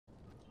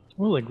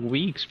More like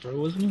weeks, bro,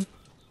 wasn't it?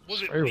 I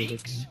Was it swear it was like.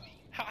 weeks?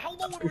 How I'm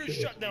long were pretty we in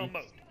sure it was shutdown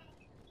mode?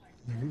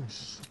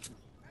 weeks. Yes.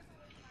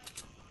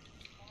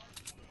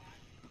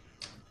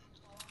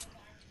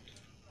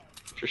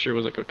 For sure, it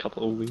was like a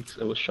couple of weeks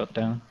that was shut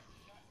down.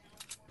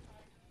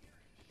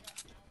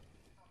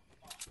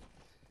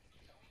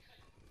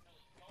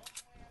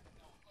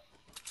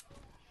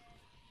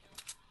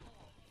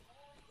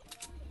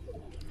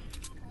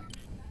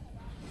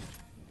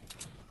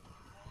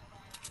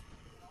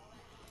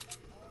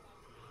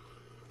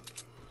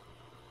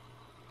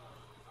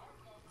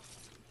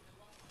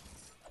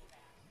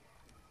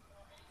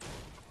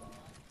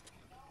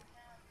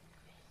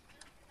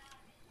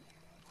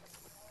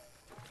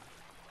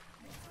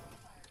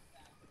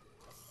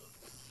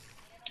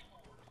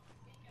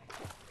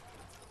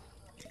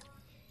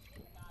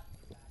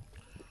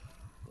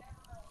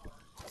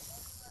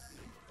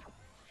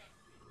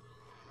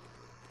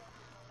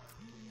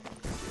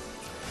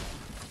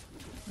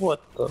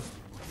 What the?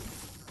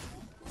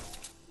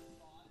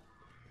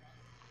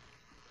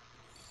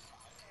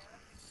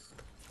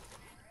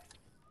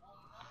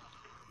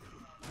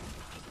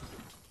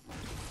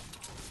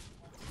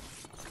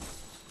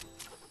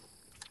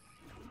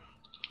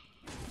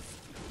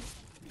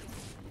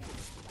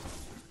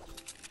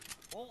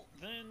 Well,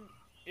 then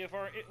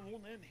well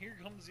then here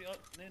comes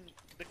then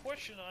the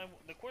question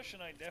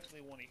I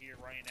definitely want to hear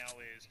right now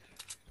is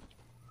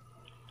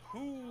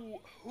who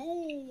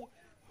who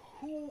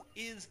who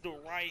is the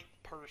right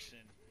person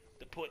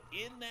to put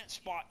in that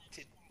spot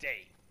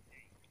today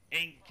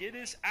and get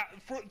us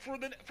out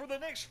for the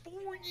next 4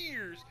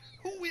 years?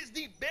 Who is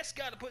the best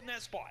guy to put in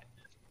that spot?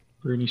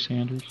 Bernie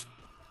Sanders.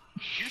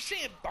 You're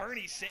saying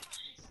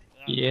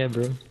Yeah,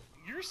 bro.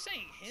 you're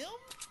saying him?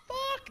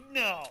 Fuck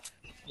no.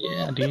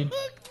 Yeah, dude.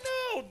 Fuck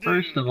no,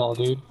 First of dude. all,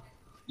 dude,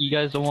 you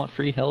guys don't want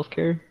free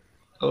healthcare?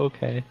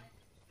 Okay.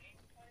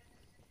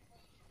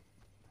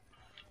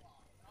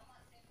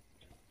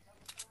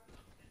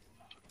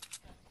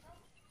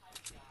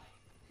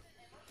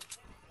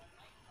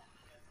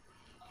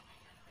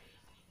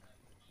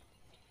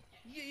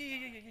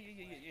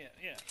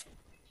 Yeah.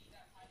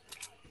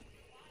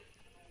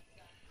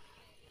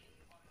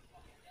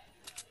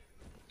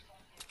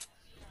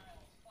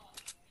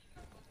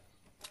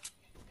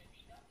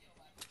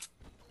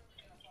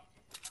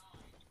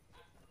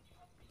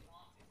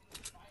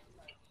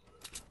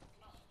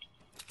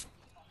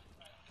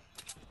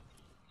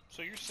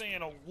 So you're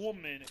saying a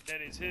woman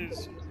that is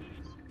his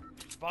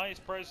vice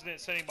president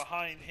sitting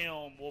behind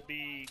him will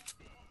be.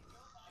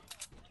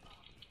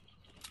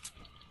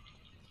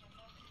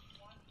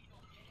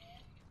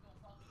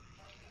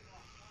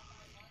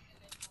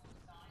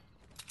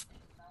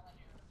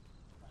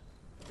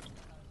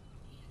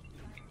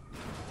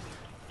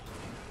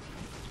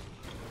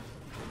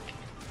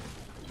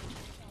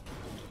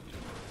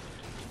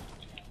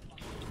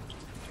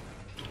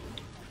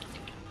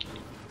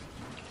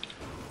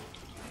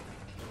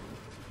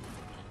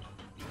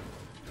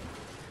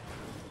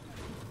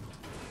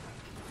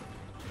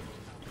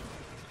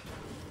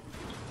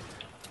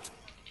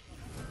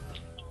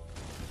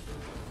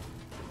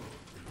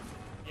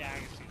 Yeah, I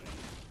can see that.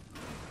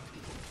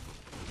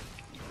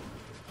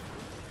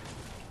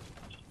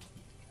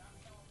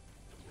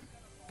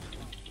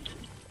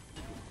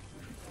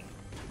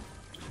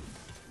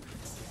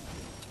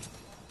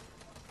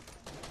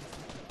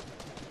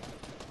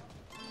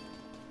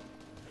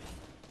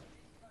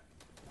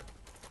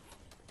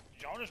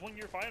 Y'all just 1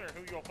 year fighter.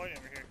 Who y'all fighting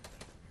over here?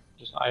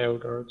 Just IO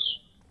guards.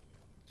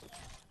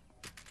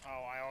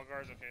 Oh, IL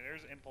guards. Okay,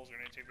 there's impulse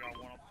grenades if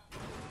y'all want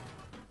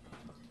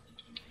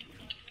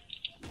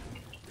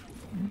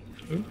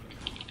Ooh. them.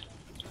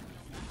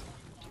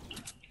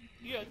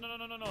 Yeah, no.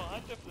 I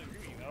definitely agree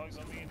with you, Alex.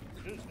 I mean,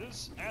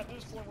 this at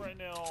this point right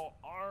now,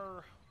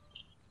 our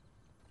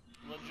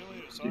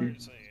legitimately sorry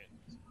to say it,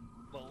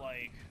 but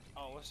like,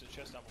 oh, what's the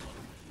chest down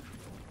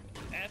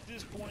below? At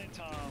this point in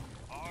time,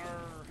 our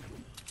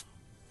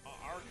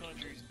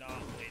country's not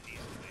way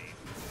decently.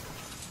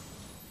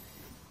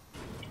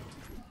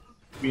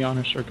 To be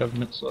honest, our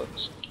government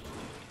sucks.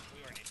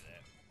 We already did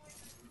that.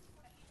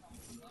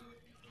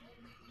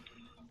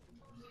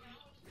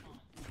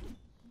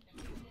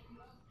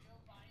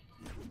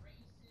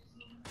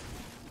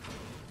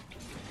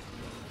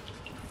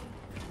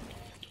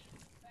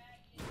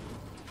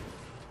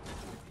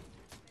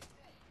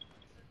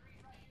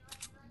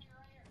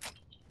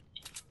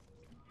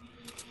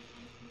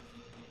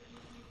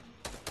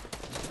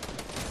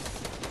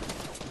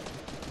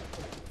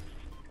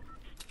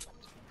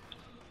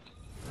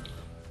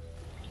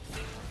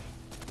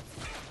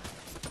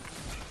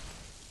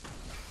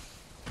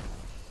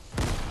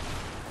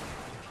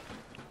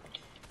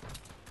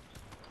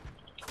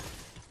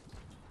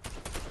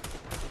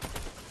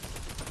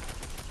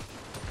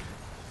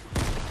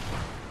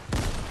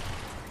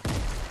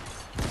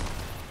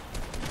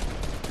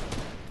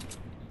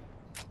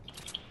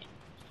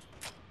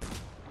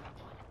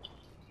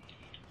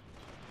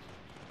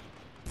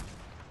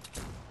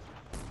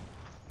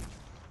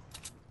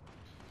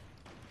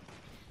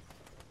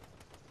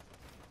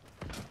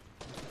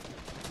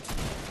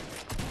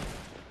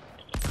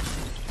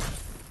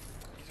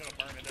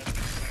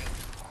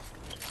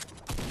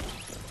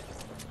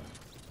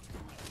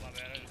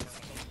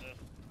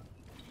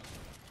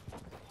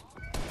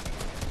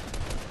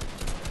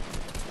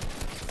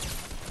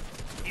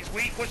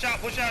 He's weak. Push out.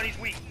 Push out. He's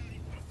weak.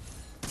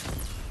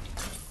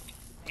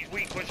 He's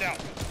weak. Push out.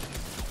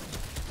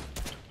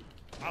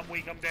 I'm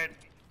weak. I'm dead.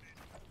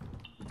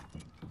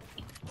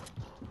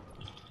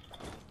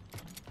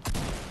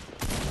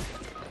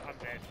 I'm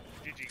dead.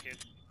 GG, kid.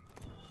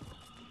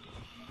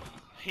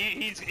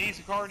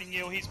 He's carding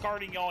you. He's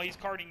carding y'all. He's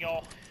carding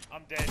y'all.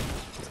 I'm dead.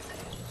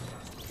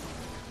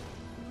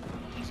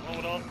 Slow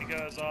it up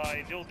because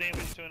I deal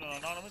damage to an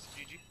anonymous.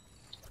 GG.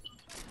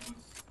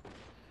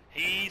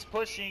 He's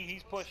pushing.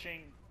 He's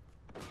pushing.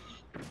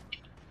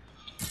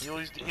 He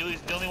was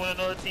dealing with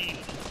another team.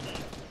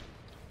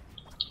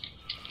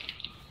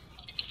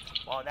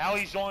 Well, now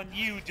he's on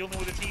you dealing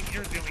with a team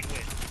you're dealing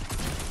with.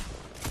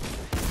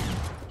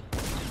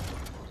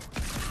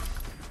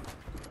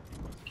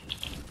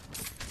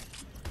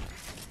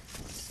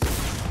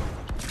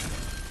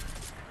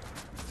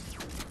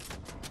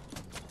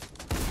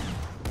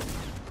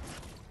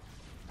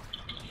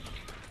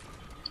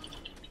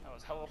 That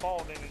was hella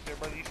ball damage there,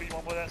 brother. You sure you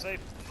want to play that safe?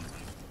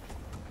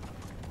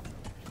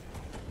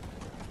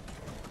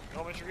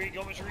 Go, Mr. Reed,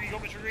 go, Mr. Reed, go,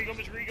 Mr. Reed, go,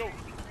 Mr. Reed, go!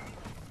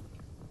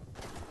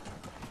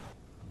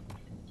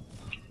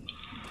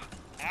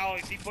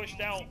 Alex, he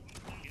pushed out.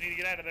 You need to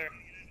get out of there.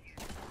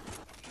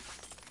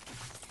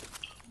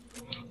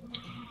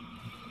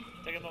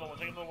 Take another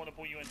one to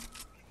pull you in.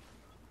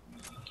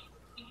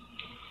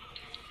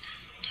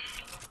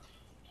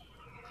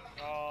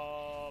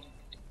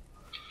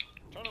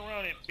 Turn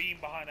around and beam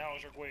behind the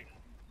house real quick.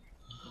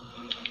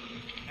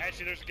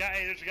 Actually, there's a guy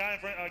in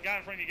front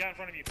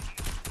of you.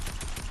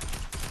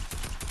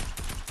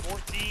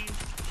 14,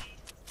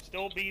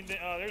 still being,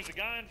 there's a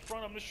guy in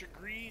front of Mr.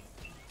 Greed.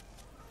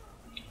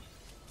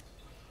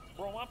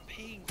 Bro, my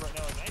ping right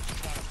now is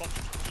actually kind of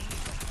fucking clean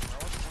right now, bro.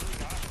 I swear to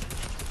God.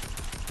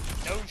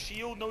 No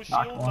shield,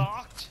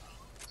 knocked.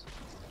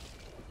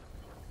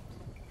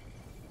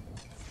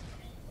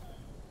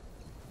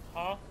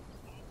 Huh?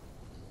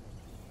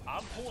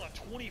 I'm pulling a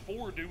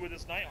 24, dude, with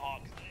this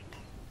Nighthawk.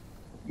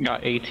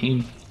 Got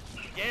 18.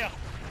 Yeah.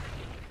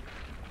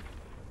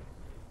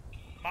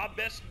 My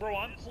best, bro,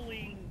 I'm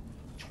pulling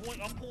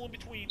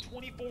between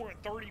 24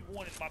 and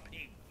 31 is my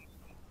ping.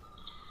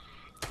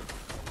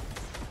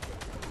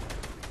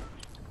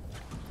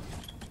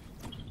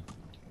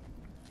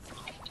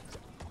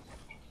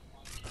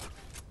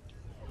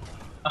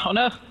 Oh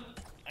no!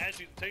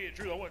 Actually, to tell you the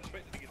truth, I wasn't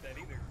expecting to get that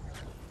either.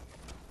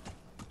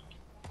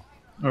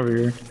 Over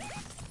here.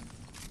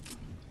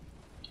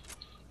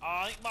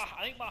 I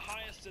think my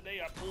highest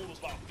today I pulled was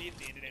about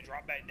 50 and then it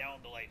dropped back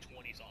down to like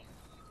 20 something.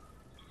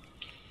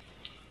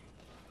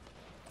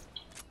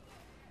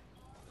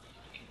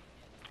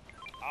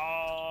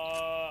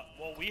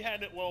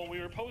 Well, we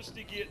were supposed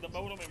to get the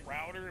modem and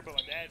router, but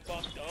my dad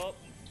fucked up,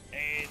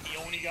 and he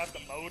only got the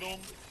modem.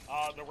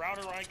 The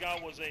router I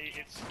got was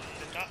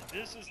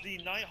this is the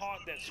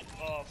Nighthawk that's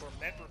for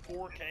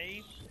Ps4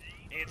 K,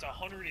 and it's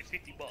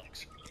 $150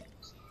 bucks.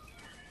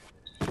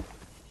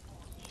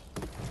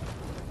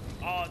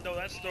 No,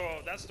 that's the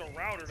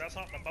router. That's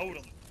not the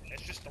modem.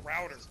 That's just the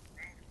router.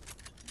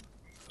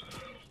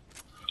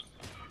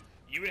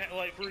 You would have,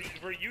 like, for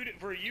you to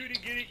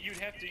get it, you'd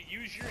have to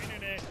use your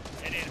internet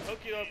and then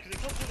hook it up because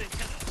it comes with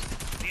antennas.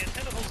 The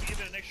antenna supposed to give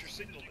it an extra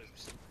signal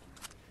boost.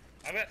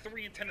 I've got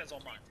 3 antennas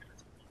on mine.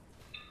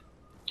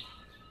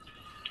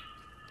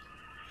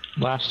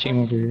 Last team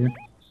over here.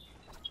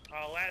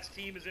 Last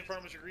team is in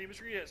front of Mr. Green.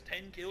 Mr. Green has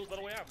 10 kills, by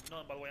the way. I have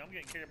none, by the way. I'm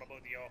getting carried by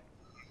both of y'all.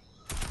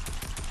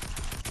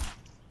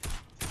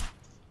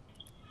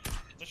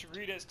 Mr.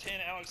 Greed has 10,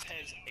 Alex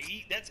has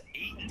 8. That's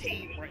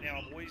 18 right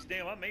now, boys.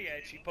 Damn, I may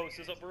actually post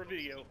this up for a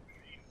video.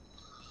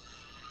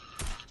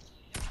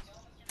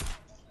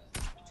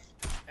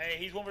 Hey,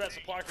 he's one with that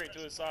supply crate to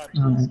his side. I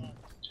got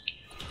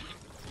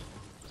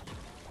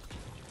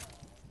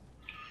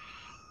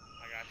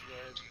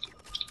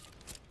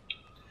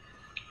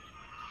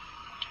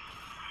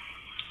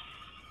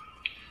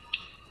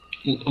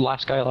you, go ahead.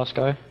 Last guy. Last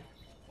guy,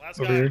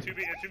 here.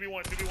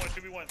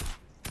 2v1.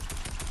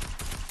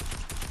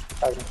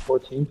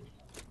 14.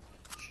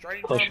 Straight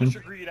in front of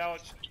Mr. Greed,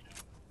 Alex.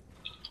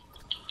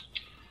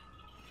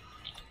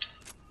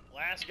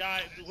 Last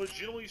guy,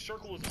 legitimately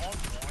circle is on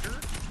water.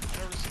 I've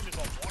never seen this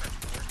on water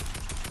before.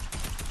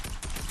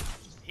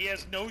 He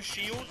has no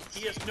shield.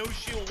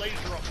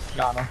 Laser up.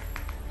 Got him.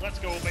 Let's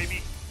go,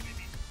 baby.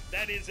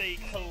 That is a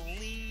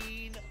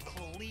clean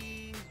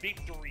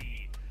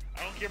victory.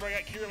 I don't care if I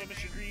got killed by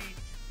Mr. Greed.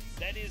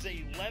 That is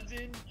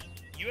 11.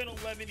 You had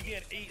 11, he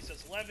had 8, so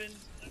it's 11.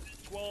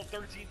 12,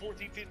 13,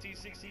 14, 15,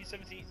 16,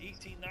 17,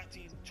 18,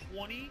 19,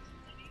 20.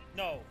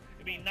 No,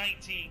 it'd be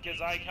 19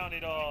 because I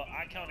counted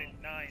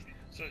 9.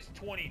 So it's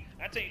 20.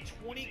 That's a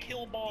 20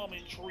 kill bomb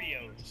in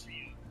trios.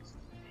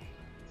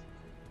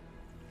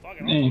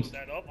 Fuck it, I'll post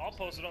that up. I'll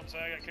post it up so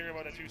I got carried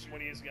by the 2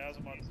 sweatiest guys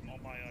on my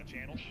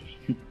channel.